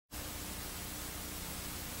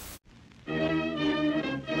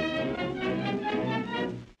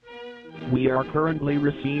We are currently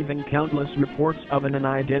receiving countless reports of an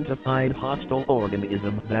unidentified hostile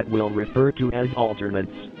organism that we'll refer to as alternates.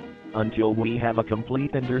 Until we have a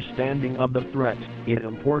complete understanding of the threat, it's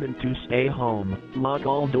important to stay home, lock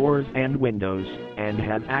all doors and windows, and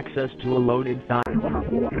have access to a loaded file.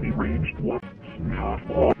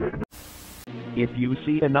 If you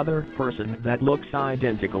see another person that looks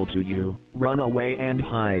identical to you, run away and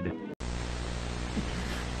hide.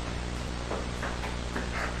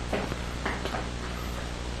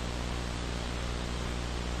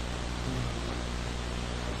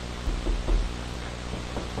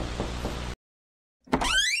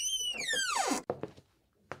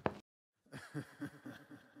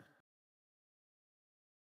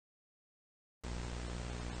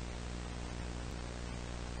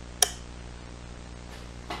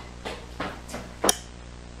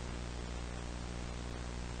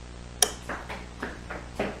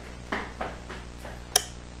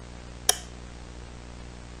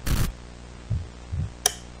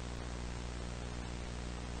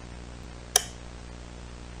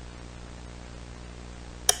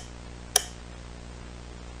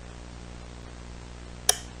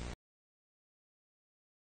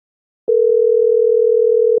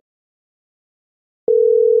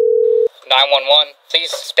 "911, please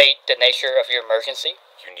state the nature of your emergency."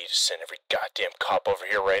 You need to send every goddamn cop over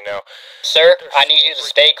here right now. Sir, I need you to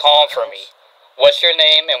stay calm for me. What's your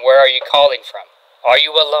name and where are you calling from? Are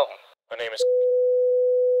you alone? My name is...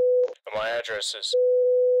 and my address is...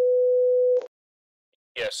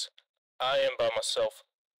 Yes, I am by myself.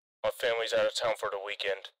 My family's out of town for the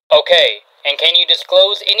weekend. Okay, and can you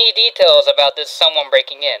disclose any details about this someone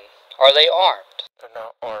breaking in? Are they armed? They're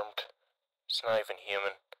not armed. It's not even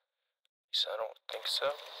human. At least I don't think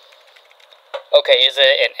so. Okay, is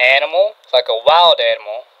it an animal, like a wild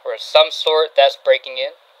animal, or some sort that's breaking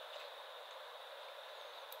in?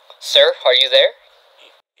 Sir, are you there?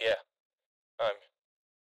 Yeah, I'm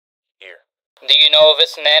here. Do you know if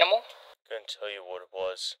it's an animal? Couldn't tell you what it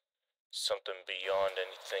was. Something beyond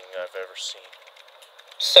anything I've ever seen.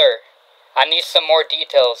 Sir, I need some more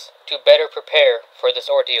details to better prepare for this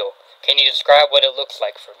ordeal. Can you describe what it looks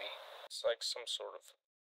like for me? It's like some sort of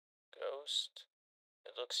ghost.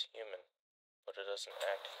 It looks human, but it doesn't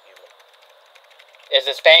act human. Is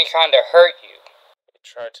this thing trying to hurt you? It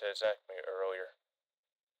tried to attack me earlier,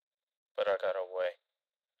 but I got away.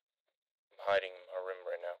 I'm hiding in my room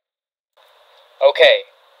right now. Okay,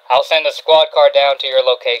 I'll send a squad car down to your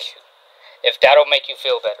location, if that'll make you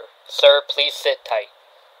feel better. Sir, please sit tight.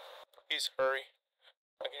 Please hurry.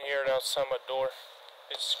 I can hear it outside my door.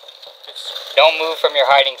 It's... Don't move from your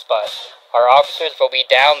hiding spot. Our officers will be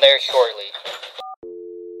down there shortly.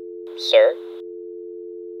 Sir?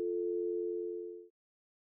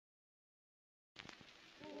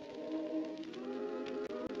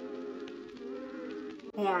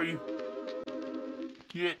 Who are you?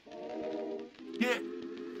 Get.